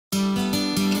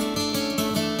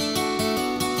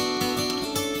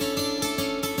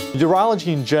Urology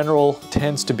in general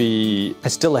tends to be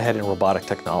still ahead in robotic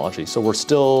technology. So we're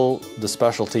still the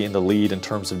specialty in the lead in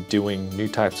terms of doing new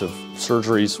types of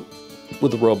surgeries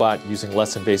with the robot using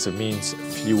less invasive means,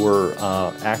 fewer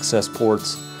access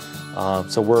ports.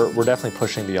 So we're definitely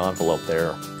pushing the envelope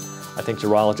there. I think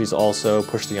urology's also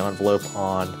pushed the envelope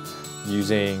on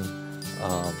using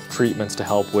treatments to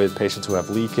help with patients who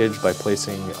have leakage by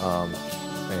placing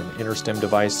an interstim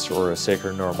device or a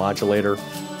sacral neuromodulator.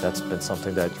 That's been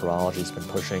something that urology's been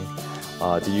pushing.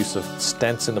 The use of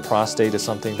stents in the prostate is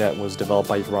something that was developed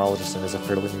by urologists and is a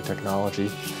fairly new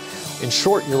technology. In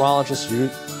short, urologists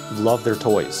love their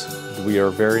toys. We are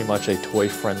very much a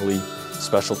toy-friendly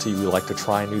specialty. We like to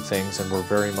try new things, and we're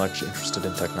very much interested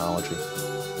in technology.